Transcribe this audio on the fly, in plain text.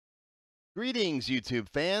Greetings, YouTube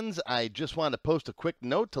fans. I just wanted to post a quick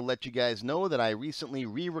note to let you guys know that I recently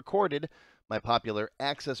re-recorded my popular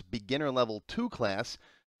Access Beginner Level 2 class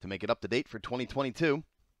to make it up to date for 2022.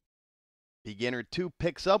 Beginner 2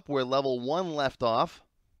 picks up where Level 1 left off.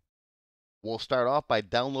 We'll start off by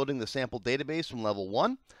downloading the sample database from Level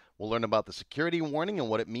 1. We'll learn about the security warning and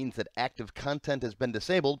what it means that active content has been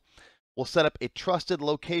disabled. We'll set up a trusted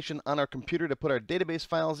location on our computer to put our database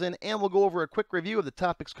files in, and we'll go over a quick review of the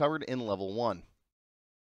topics covered in Level 1.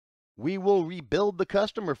 We will rebuild the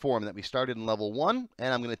customer form that we started in Level 1,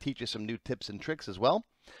 and I'm going to teach you some new tips and tricks as well.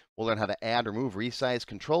 We'll learn how to add, remove, resize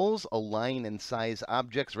controls, align and size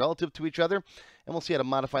objects relative to each other, and we'll see how to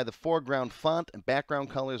modify the foreground font and background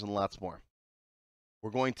colors and lots more.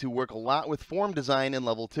 We're going to work a lot with form design in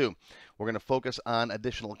Level 2. We're going to focus on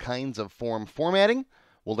additional kinds of form formatting.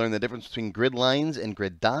 We'll learn the difference between grid lines and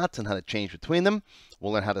grid dots and how to change between them.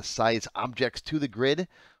 We'll learn how to size objects to the grid,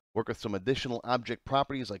 work with some additional object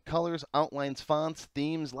properties like colors, outlines, fonts,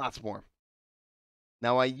 themes, lots more.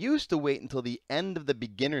 Now, I used to wait until the end of the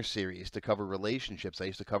beginner series to cover relationships. I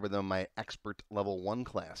used to cover them in my expert level 1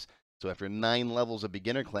 class. So after 9 levels of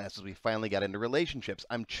beginner classes, we finally got into relationships.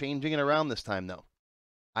 I'm changing it around this time, though.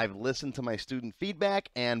 I've listened to my student feedback,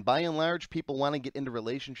 and by and large, people want to get into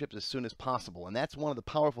relationships as soon as possible. And that's one of the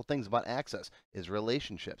powerful things about Access, is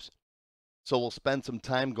relationships. So we'll spend some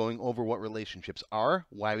time going over what relationships are,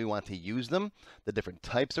 why we want to use them, the different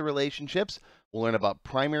types of relationships. We'll learn about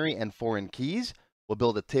primary and foreign keys. We'll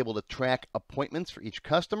build a table to track appointments for each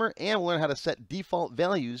customer, and we'll learn how to set default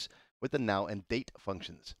values with the now and date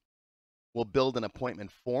functions. We'll build an appointment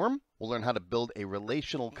form. We'll learn how to build a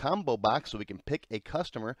relational combo box so we can pick a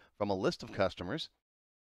customer from a list of customers.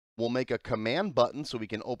 We'll make a command button so we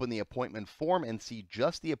can open the appointment form and see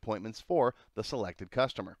just the appointments for the selected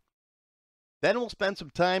customer. Then we'll spend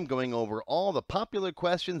some time going over all the popular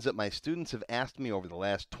questions that my students have asked me over the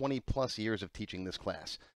last 20 plus years of teaching this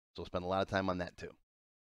class. So we'll spend a lot of time on that too.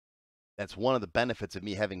 That's one of the benefits of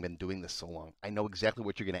me having been doing this so long. I know exactly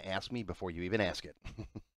what you're going to ask me before you even ask it.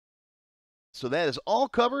 So that is all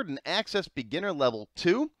covered in Access Beginner Level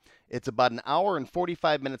 2. It's about an hour and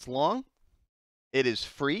 45 minutes long. It is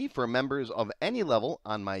free for members of any level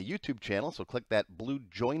on my YouTube channel, so click that blue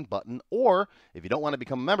join button. Or if you don't want to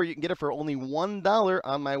become a member, you can get it for only $1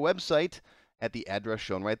 on my website at the address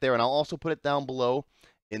shown right there. And I'll also put it down below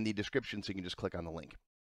in the description so you can just click on the link.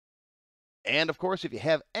 And of course, if you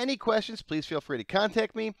have any questions, please feel free to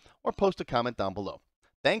contact me or post a comment down below.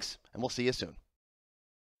 Thanks, and we'll see you soon.